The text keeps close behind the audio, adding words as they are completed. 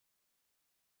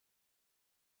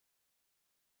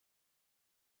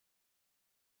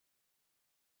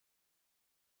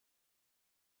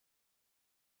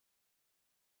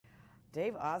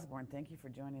Dave Osborne, thank you for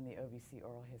joining the OVC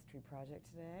Oral History Project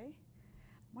today.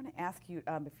 I want to ask you,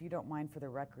 if you don't mind, for the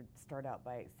record, start out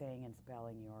by saying and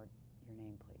spelling your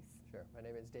name, please. Sure. My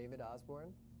name is David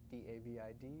Osborne, D-A-V-I-D-O-S-B-O-R-N-E.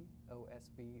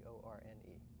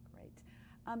 Great.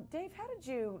 Dave, how did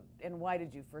you and why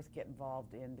did you first get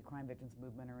involved in the crime victims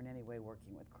movement or in any way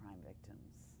working with crime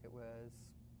victims? It was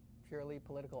purely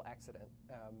political accident.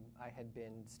 I had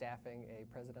been staffing a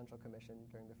presidential commission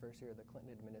during the first year of the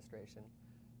Clinton administration,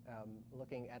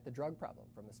 looking at the drug problem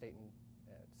from a state and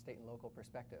local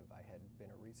perspective. I had been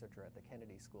a researcher at the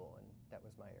Kennedy School, and that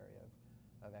was my area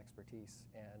of expertise,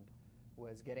 and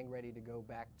was getting ready to go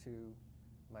back to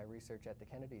my research at the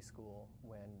Kennedy School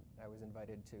when I was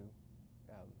invited to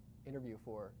interview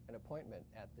for an appointment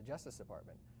at the Justice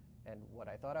Department. And what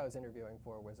I thought I was interviewing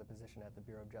for was a position at the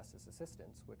Bureau of Justice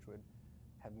Assistance, which would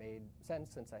have made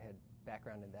sense since I had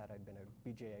background in that. I'd been a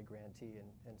BJA grantee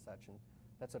and such, and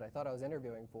that's what I thought I was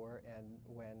interviewing for. And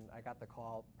when I got the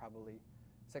call probably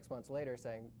 6 months later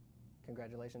saying,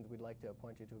 congratulations, we'd like to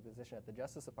appoint you to a position at the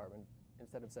Justice Department,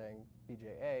 instead of saying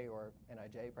BJA or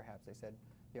NIJ perhaps, they said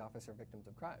the Office for Victims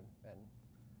of Crime. And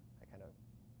I kind of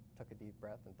took a deep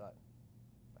breath and thought,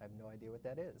 I have no idea what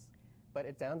that is. But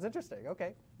it sounds interesting.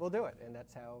 Okay, we'll do it. And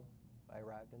that's how I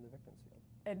arrived in the victims field.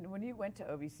 And when you went to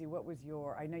OVC, what was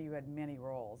I know you had many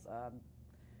roles.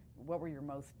 What were your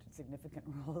most significant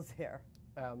roles there?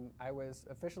 I was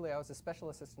a special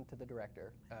assistant to the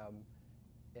director.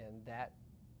 And that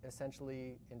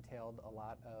essentially entailed a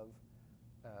lot of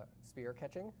spear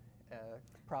catching,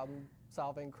 problem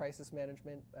solving, crisis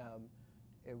management.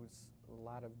 It was a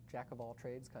lot of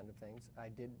jack-of-all-trades kind of things. I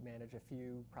did manage a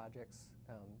few projects,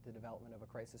 the development of a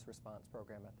crisis response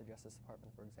program at the Justice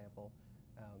Department, for example,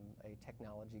 a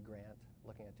technology grant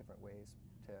looking at different ways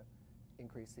to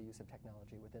increase the use of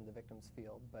technology within the victims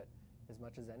field. But as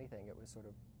much as anything, it was sort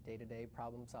of day-to-day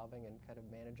problem solving and kind of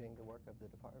managing the work of the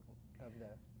department, of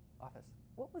the office.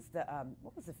 What was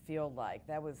the field like?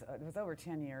 That was it was over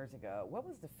 10 years ago. What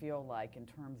was the field like in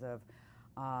terms of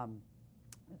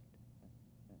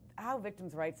how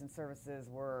victims' rights and services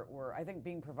were, I think,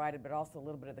 being provided, but also a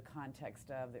little bit of the context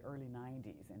of the early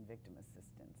 90s and victim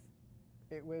assistance?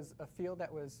 It was a field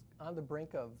that was on the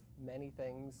brink of many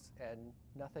things and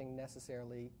nothing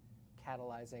necessarily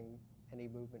catalyzing any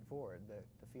movement forward. The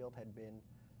field had been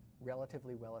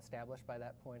relatively well established by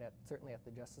that point, certainly at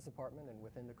the Justice Department and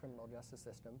within the criminal justice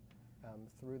system,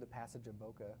 through the passage of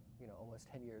VOCA, almost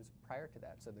 10 years prior to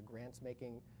that. So the grants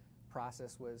making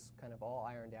process was kind of all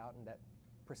ironed out, and that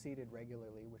proceeded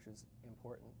regularly, which is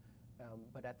important.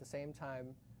 But at the same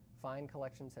time, fine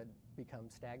collections had become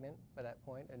stagnant by that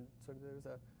point, and sort of there was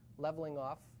a leveling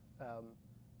off of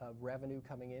revenue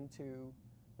coming into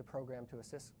the program to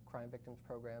assist crime victims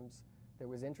programs. There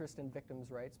was interest in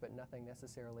victims' rights, but nothing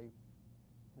necessarily,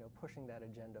 pushing that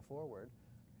agenda forward.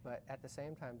 But at the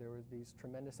same time, there were these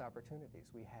tremendous opportunities.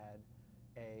 We had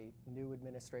a new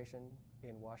administration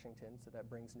in Washington, so that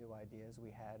brings new ideas.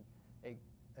 We had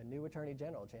a new Attorney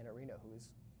General, Janet Reno, who is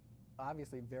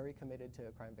obviously very committed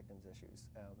to crime victims issues,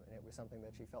 and it was something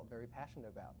that she felt very passionate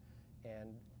about.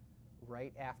 And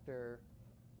right after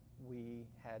we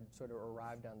had sort of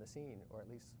arrived on the scene, or at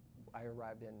least I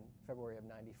arrived in February of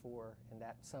 '94, and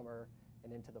that summer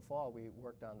and into the fall, we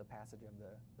worked on the passage of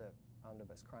the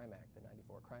Omnibus Crime Act, the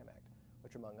 '94 Crime Act,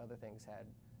 which among other things had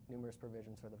numerous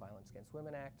provisions for the Violence Against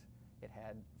Women Act. It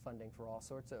had funding for all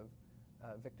sorts of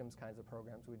victims kinds of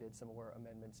programs. We did some more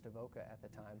amendments to VOCA at the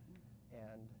time,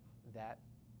 and that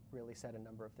really set a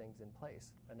number of things in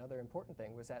place. Another important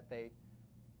thing was that they,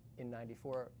 in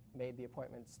 '94, made the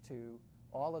appointments to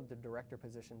all of the director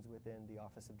positions within the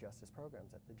Office of Justice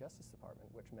Programs at the Justice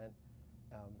Department, which meant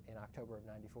in October of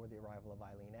 '94 the arrival of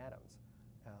Eileen Adams.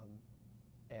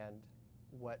 And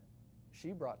what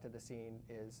she brought to the scene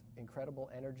is incredible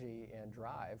energy and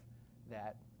drive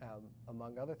that,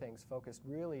 among other things, focused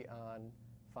really on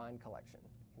fine collection.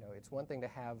 It's one thing to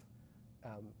have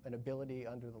an ability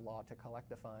under the law to collect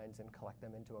the fines and collect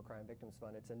them into a crime victims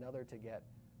fund. It's another to get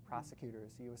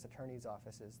prosecutors, U.S. attorneys'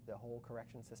 offices, the whole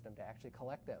correction system to actually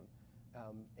collect them.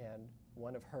 And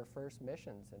one of her first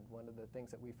missions, and one of the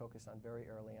things that we focused on very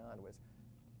early on, was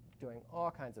doing all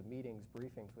kinds of meetings,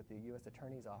 briefings with the U.S.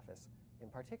 attorney's office in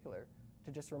particular,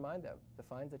 to just remind them the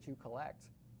fines that you collect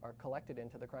are collected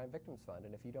into the Crime Victims Fund,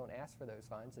 and if you don't ask for those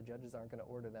fines, the judges aren't going to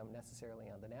order them necessarily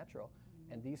on the natural.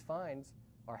 And these fines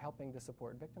are helping to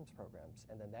support victims programs.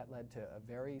 And then that led to a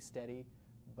very steady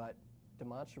but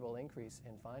demonstrable increase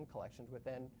in fine collections, which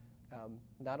then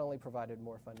not only provided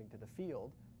more funding to the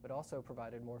field, but also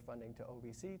provided more funding to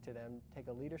OVC to then take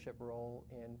a leadership role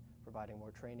in providing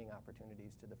more training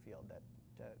opportunities to the field,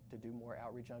 to do more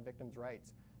outreach on victims'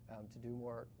 rights, to do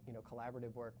more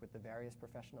collaborative work with the various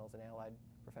professionals and allied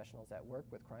professionals that work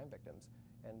with crime victims.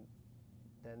 And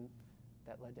then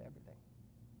that led to everything.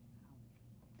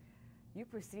 You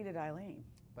preceded Eileen.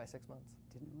 By 6 months.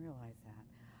 Didn't realize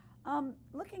that.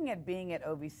 Looking at being at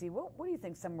OVC, what do you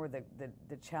think some were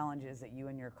the challenges that you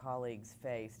and your colleagues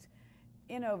faced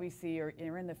in OVC or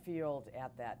in the field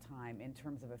at that time in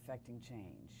terms of affecting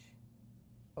change?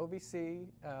 OVC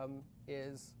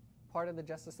is part of the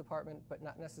Justice Department, but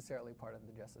not necessarily part of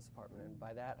the Justice Department. And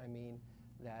by that I mean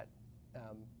that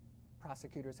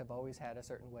prosecutors have always had a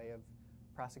certain way of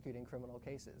prosecuting criminal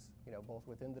cases, both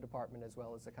within the department as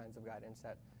well as the kinds of guidance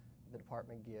that the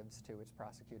department gives to its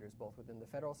prosecutors, both within the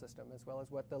federal system as well as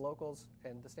what the locals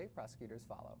and the state prosecutors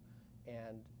follow.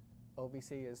 And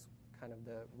OVC is kind of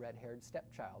the red-haired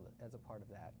stepchild as a part of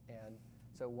that. And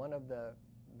so one of the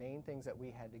main things that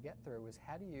we had to get through was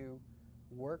how do you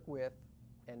work with,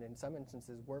 and in some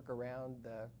instances work around,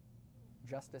 the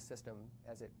justice system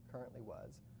as it currently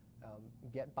was,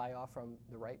 get buy-off from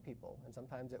the right people. And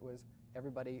sometimes it was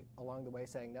everybody along the way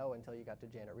saying no until you got to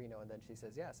Janet Reno, and then she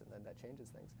says yes, and then that changes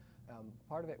things.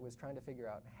 Part of it was trying to figure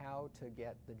out how to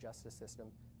get the justice system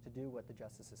to do what the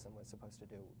justice system was supposed to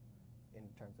do in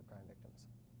terms of crime victims.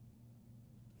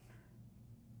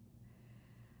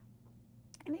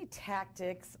 Any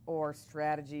tactics or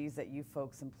strategies that you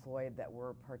folks employed that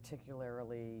were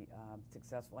particularly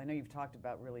successful? I know you've talked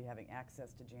about really having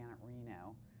access to Janet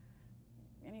Reno.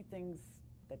 Any things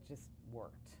that just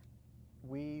worked?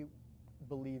 We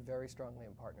believe very strongly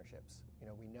in partnerships.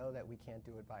 We know that we can't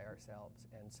do it by ourselves,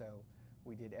 and so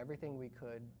we did everything we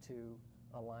could to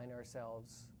align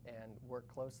ourselves and work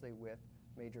closely with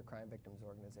major crime victims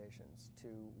organizations, to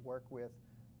work with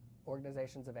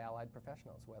organizations of allied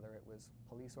professionals, whether it was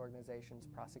police organizations,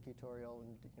 prosecutorial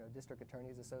and district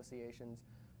attorneys associations,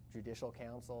 judicial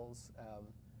councils,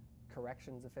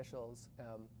 corrections officials,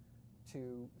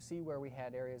 to see where we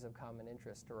had areas of common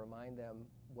interest, to remind them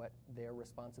what their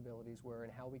responsibilities were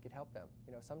and how we could help them.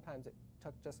 Sometimes it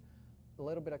took just a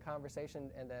little bit of conversation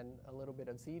and then a little bit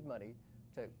of seed money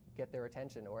to get their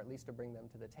attention, or at least to bring them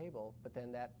to the table, but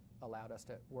then that allowed us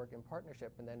to work in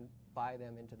partnership and then buy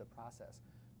them into the process.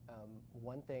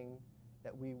 One thing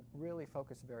that we really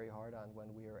focused very hard on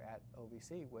when we were at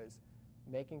OVC was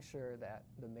making sure that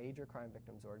the major crime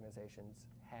victims organizations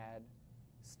had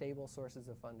stable sources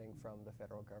of funding from the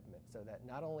federal government, so that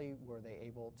not only were they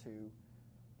able to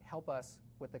help us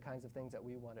with the kinds of things that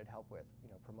we wanted help with,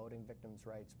 promoting victims'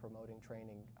 rights, promoting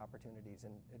training opportunities,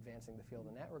 and advancing the field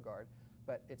in that regard,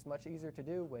 but it's much easier to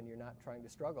do when you're not trying to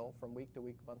struggle from week to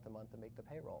week, month to month to make the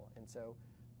payroll. And so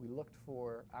we looked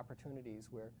for opportunities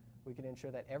where we could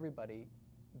ensure that everybody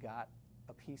got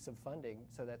a piece of funding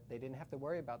so that they didn't have to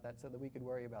worry about that, so that we could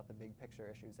worry about the big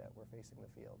picture issues that were facing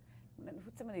the field.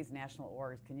 With some of these national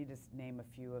orgs, can you just name a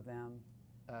few of them?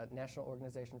 National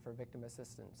Organization for Victim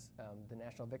Assistance, the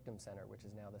National Victim Center, which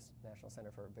is now the National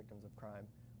Center for Victims of Crime,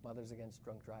 Mothers Against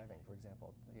Drunk Driving, for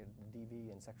example, the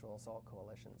DV and sexual assault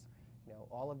coalitions.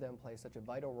 All of them play such a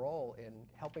vital role in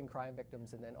helping crime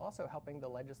victims and then also helping the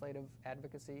legislative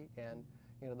advocacy and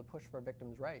the push for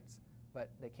victims' rights. But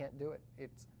they can't do it.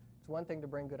 It's one thing to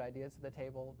bring good ideas to the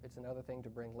table. It's another thing to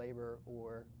bring labor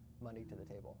or money to the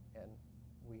table, and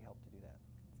we help to do that.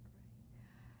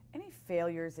 That's great. Any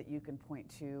failures that you can point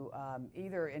to,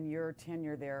 either in your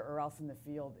tenure there or else in the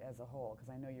field as a whole?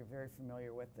 Because I know you're very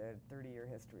familiar with the 30-year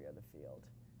history of the field.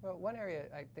 Well, one area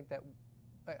I think that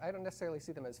I don't necessarily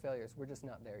see them as failures. We're just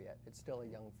not there yet. It's still a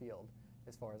young field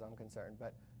as far as I'm concerned.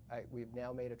 But we've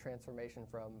now made a transformation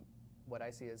from what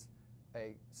I see as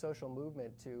a social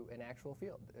movement to an actual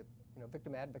field.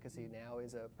 Victim advocacy now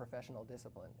is a professional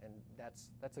discipline, and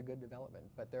that's a good development.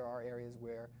 But there are areas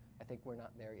where I think we're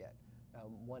not there yet.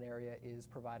 One area is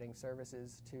providing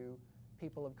services to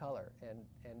people of color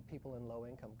and people in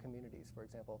low-income communities. For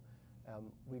example,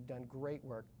 we've done great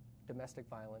work, domestic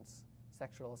violence,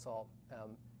 sexual assault,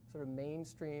 sort of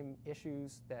mainstream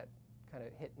issues that kind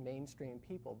of hit mainstream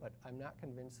people, but I'm not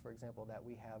convinced, for example, that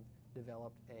we have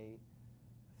developed a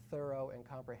thorough and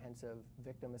comprehensive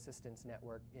victim assistance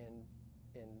network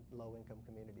in low-income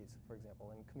communities, for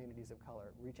example, and communities of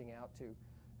color, reaching out to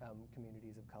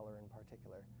communities of color in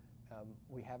particular.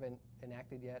 We haven't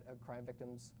enacted yet a crime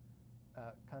victims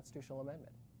constitutional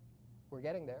amendment. We're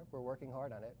getting there. We're working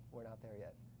hard on it. We're not there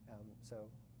yet. So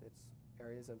it's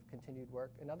areas of continued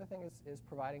work. Another thing is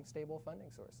providing stable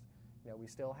funding source.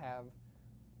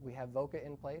 We have VOCA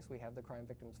in place. We have the Crime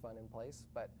Victims Fund in place,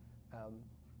 but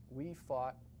we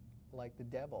fought like the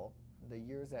devil the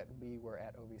years that we were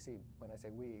at OVC. When I say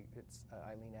we, it's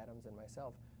Eileen Adams and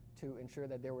myself, to ensure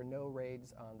that there were no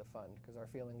raids on the fund, because our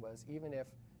feeling was even if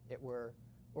it were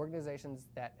organizations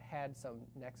that had some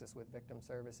nexus with victim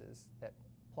services that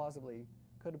plausibly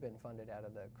could have been funded out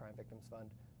of the Crime Victims Fund,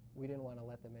 we didn't want to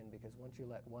let them in, because once you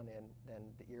let one in, then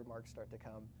the earmarks start to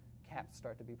come, caps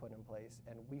start to be put in place,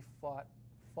 and we fought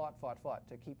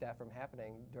to keep that from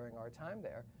happening during our time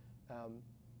there.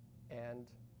 And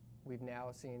we've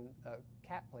now seen a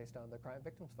cap placed on the Crime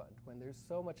Victims Fund when there's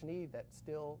so much need that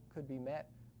still could be met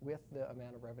with the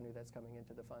amount of revenue that's coming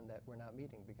into the fund that we're not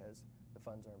meeting because the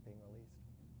funds aren't being released.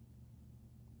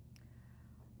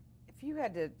 If you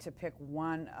had to pick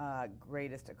one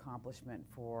greatest accomplishment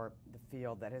for the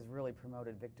field that has really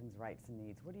promoted victims' rights and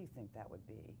needs, what do you think that would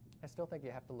be? I still think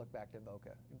you have to look back to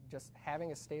VOCA. Just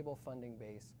having a stable funding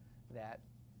base that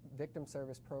victim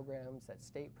service programs, that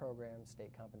state programs,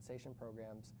 state compensation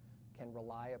programs can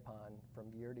rely upon from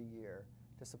year to year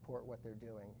to support what they're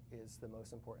doing is the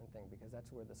most important thing, because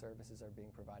that's where the services are being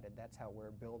provided. That's how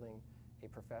we're building a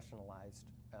professionalized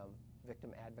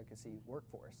victim advocacy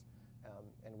workforce.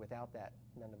 And without that,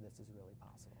 none of this is really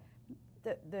possible.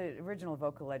 The original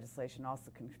VOCA legislation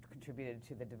also contributed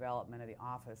to the development of the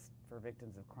Office for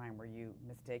Victims of Crime, where you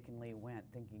mistakenly went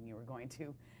thinking you were going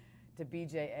to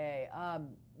BJA.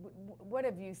 What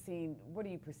have you seen, what do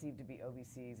you perceive to be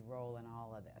OVC's role in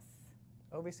all of this?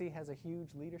 OVC has a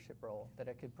huge leadership role that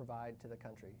it could provide to the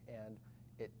country, and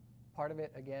part of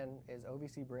it, again, is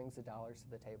OVC brings the dollars to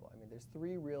the table. I mean, there's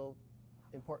three real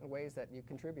important ways that you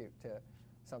contribute to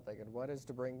something, and one is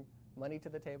to bring money to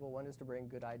the table, one is to bring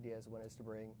good ideas, one is to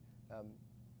bring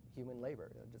human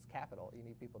labor, just capital. You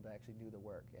need people to actually do the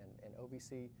work, and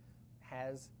OVC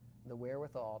has the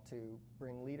wherewithal to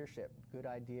bring leadership, good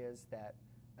ideas that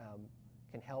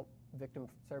can help victim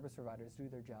service providers do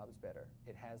their jobs better.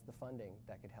 It has the funding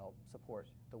that could help support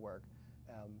the work,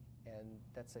 and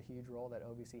that's a huge role that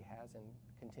OVC has and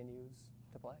continues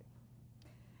to play.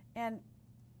 And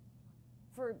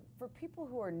for people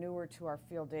who are newer to our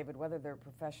field, David, whether they're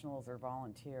professionals or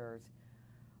volunteers,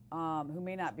 who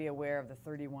may not be aware of the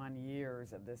 31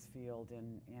 years of this field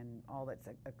and all that's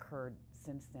occurred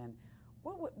since then,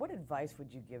 what advice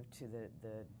would you give to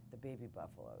the baby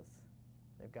buffaloes?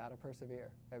 They've got to persevere.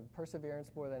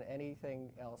 Perseverance more than anything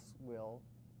else will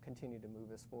continue to move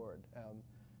us forward.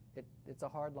 It's a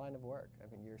hard line of work.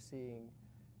 I mean, you're seeing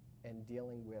and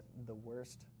dealing with the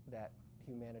worst that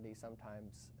humanity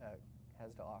sometimes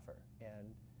has to offer. And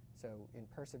so in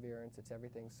perseverance, it's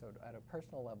everything. So at a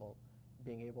personal level,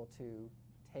 being able to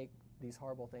take these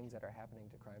horrible things that are happening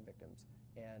to crime victims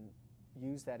and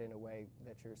use that in a way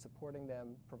that you're supporting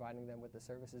them, providing them with the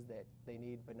services that they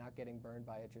need, but not getting burned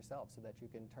by it yourself, so that you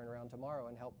can turn around tomorrow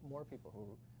and help more people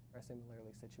who are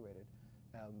similarly situated.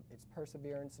 It's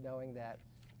perseverance, knowing that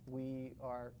we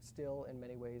are still in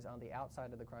many ways on the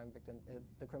outside of the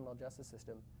the criminal justice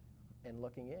system, and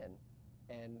looking in,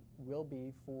 and will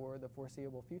be for the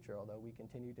foreseeable future. Although we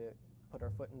continue to put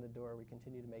our foot in the door, we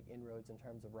continue to make inroads in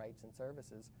terms of rights and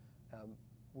services,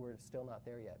 we're still not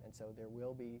there yet, and so there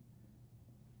will be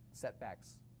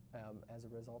setbacks as a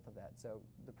result of that. So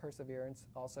the perseverance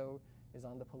also is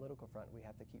on the political front. We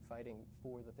have to keep fighting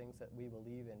for the things that we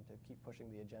believe in to keep pushing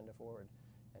the agenda forward.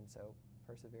 And so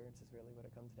perseverance is really what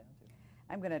it comes down to.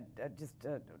 I'm going to just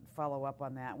follow up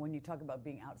on that. When you talk about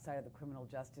being outside of the criminal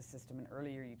justice system, and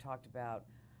earlier you talked about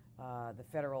the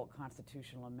federal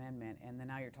constitutional amendment, and then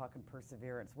now you're talking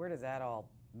perseverance. Where does that all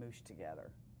moosh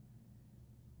together?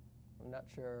 I'm not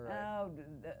sure.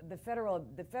 The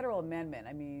federal amendment.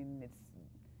 I mean,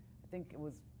 I think it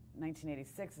was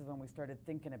 1986 is when we started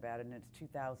thinking about it, and it's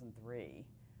 2003.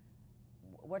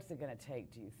 What's it going to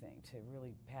take, do you think, to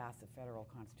really pass a federal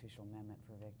constitutional amendment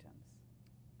for victims?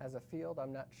 As a field,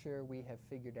 I'm not sure we have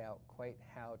figured out quite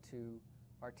how to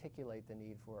articulate the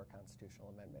need for a constitutional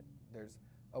amendment. There's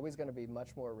always going to be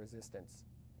much more resistance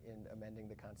in amending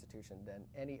the Constitution than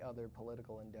any other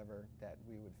political endeavor that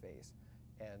we would face.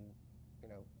 And you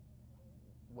know,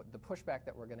 what the pushback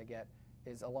that we're going to get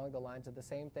is along the lines of the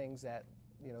same things that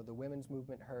the women's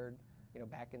movement heard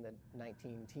back in the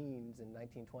 19-teens and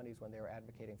 1920s when they were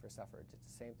advocating for suffrage.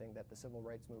 It's the same thing that the civil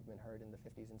rights movement heard in the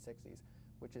 50s and 60s,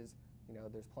 which is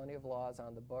there's plenty of laws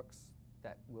on the books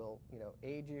that will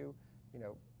aid you.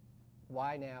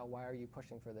 Why now? Why are you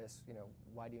pushing for this?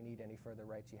 Why do you need any further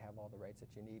rights? You have all the rights that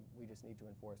you need. We just need to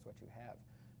enforce what you have.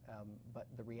 But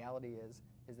the reality is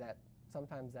that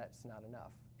sometimes that's not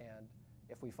enough. And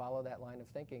if we follow that line of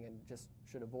thinking and just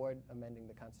should avoid amending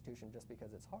the Constitution just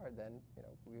because it's hard, then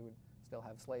we would still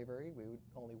have slavery.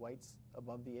 Only whites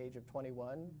above the age of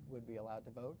 21 would be allowed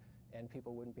to vote, and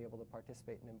people wouldn't be able to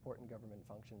participate in important government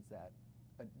functions that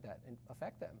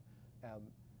affect them.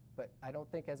 But I don't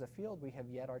think as a field we have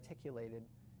yet articulated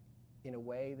in a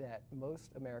way that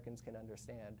most Americans can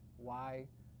understand why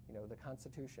The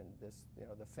Constitution,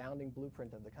 the founding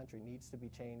blueprint of the country needs to be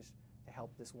changed to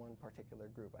help this one particular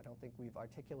group. I don't think we've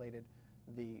articulated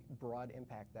the broad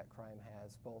impact that crime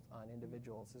has both on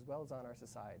individuals as well as on our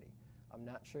society. I'm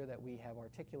not sure that we have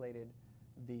articulated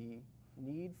the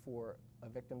need for a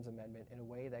victims amendment in a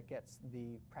way that gets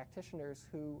the practitioners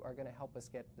who are going to help us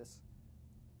get this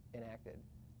enacted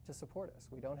to support us.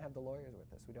 We don't have the lawyers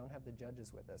with us. We don't have the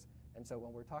judges with us. And so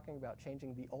when we're talking about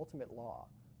changing the ultimate law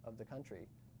of the country,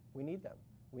 we need them.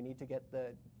 We need to get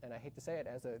and I hate to say it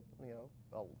as a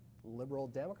liberal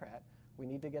Democrat, we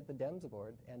need to get the Dems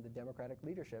aboard, and the Democratic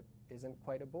leadership isn't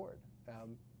quite aboard.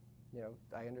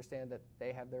 I understand that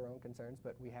they have their own concerns,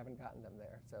 but we haven't gotten them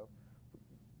there. So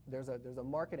there's a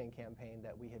marketing campaign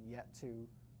that we have yet to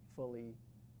fully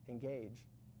engage,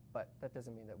 but that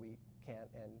doesn't mean that we can't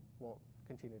and won't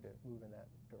continue to move in that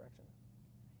direction.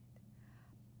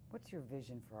 What's your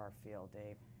vision for our field,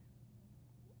 Dave?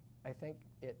 I think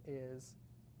it is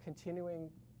continuing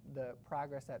the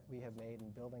progress that we have made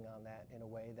and building on that in a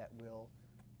way that will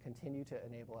continue to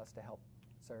enable us to help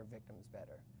serve victims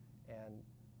better. And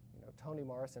Toni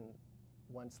Morrison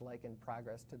once likened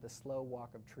progress to the slow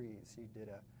walk of trees. She did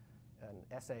an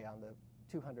essay on the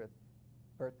 200th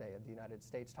birthday of the United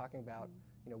States talking about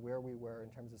where we were in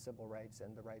terms of civil rights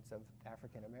and the rights of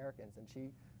African Americans, and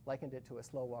she likened it to a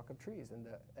slow walk of trees. And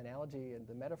the analogy and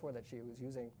the metaphor that she was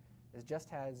using is just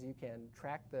as you can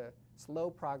track the slow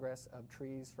progress of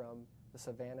trees from the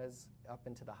savannas up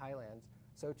into the highlands,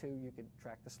 so too you could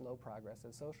track the slow progress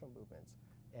of social movements.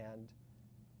 And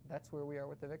that's where we are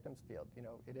with the victims field.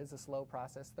 It is a slow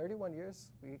process. 31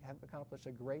 years, we have accomplished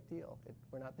a great deal.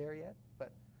 We're not there yet,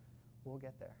 but we'll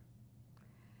get there.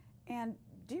 And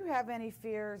do you have any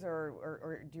fears,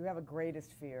 or do you have a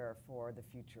greatest fear for the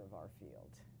future of our field?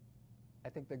 I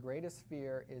think the greatest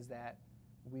fear is that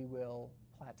we will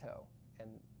plateau. And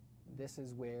this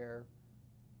is where,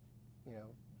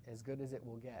 as good as it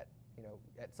will get,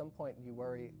 at some point you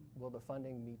worry, will the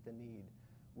funding meet the need?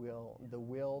 Will the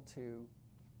will to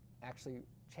actually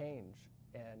change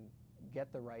and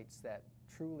get the rights that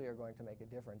truly are going to make a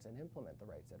difference and implement the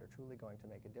rights that are truly going to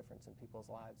make a difference in people's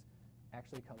lives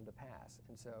actually come to pass?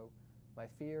 And so my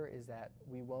fear is that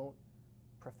we won't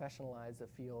professionalize the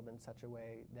field in such a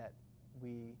way that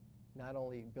we not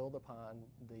only build upon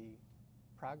the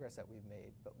progress that we've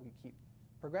made, but we keep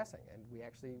progressing and we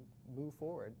actually move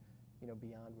forward,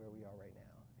 beyond where we are right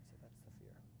now. So that's the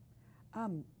fear.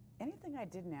 Anything I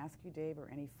didn't ask you, Dave, or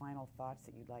any final thoughts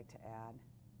that you'd like to add?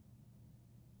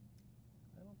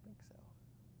 I don't think so.